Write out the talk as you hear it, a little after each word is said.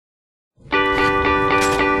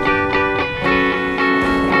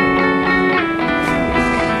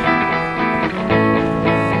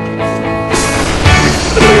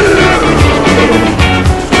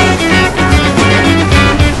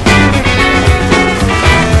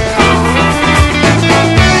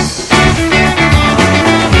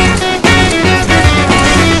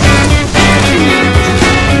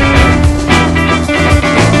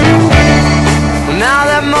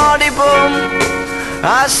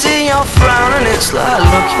see your frown, and it's like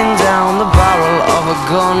looking down the barrel of a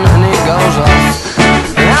gun, and it goes off.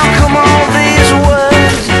 And how come all these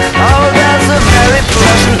words? Oh, there's a very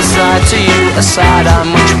pleasant side to you, a side I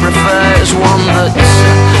much prefer. It's one that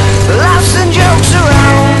laughs and jokes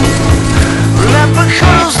around. Remember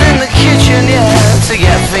cuddles in the kitchen, yeah, to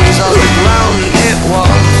get things on the ground. It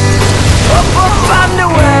was up and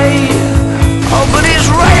away. Oh, but it's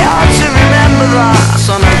right hard to remember that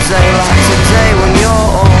on a day like today, when you're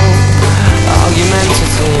all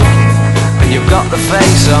argumentative and you've got the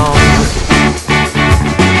face on.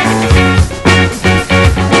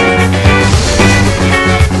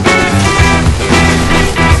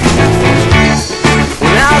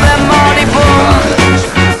 Now then, Marty Bun,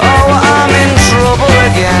 oh, I'm in trouble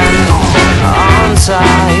again, aren't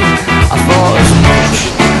I thought as much,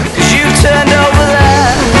 'cause you turned over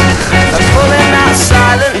there and pulling that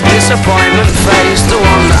silent disappointment face, the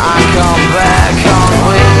one that I can't bear. Can't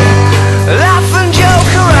we laugh and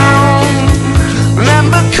joke around?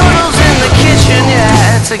 Remember cuddles in the kitchen,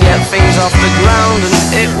 yeah, to get things off the ground, and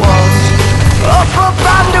it was up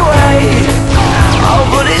and away. Oh,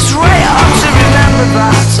 but it's right hard to remember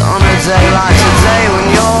that on a day like today, when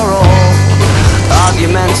you're all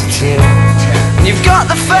argumentative and you've got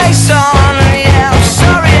the face on. And yeah, I'm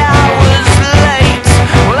sorry I was late.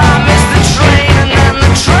 Well, I missed the train and then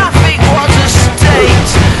the traffic was a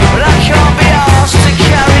state. But I can't be asked to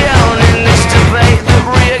carry on in this debate that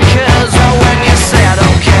reoccurs. Oh, when you say I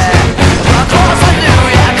don't care, of course I do,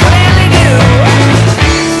 yeah, I clearly do.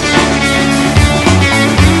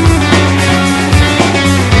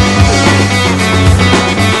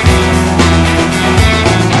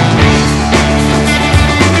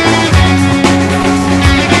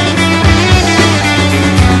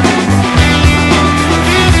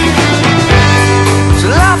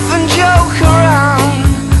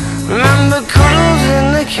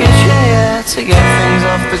 To get things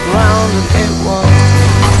off the ground, and it was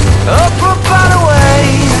up and away.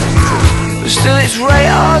 But still it's right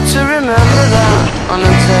hard to remember that on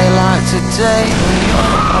a day like today, when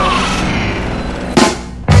you're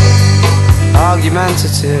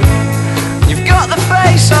argumentative, you've got the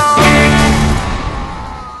face on.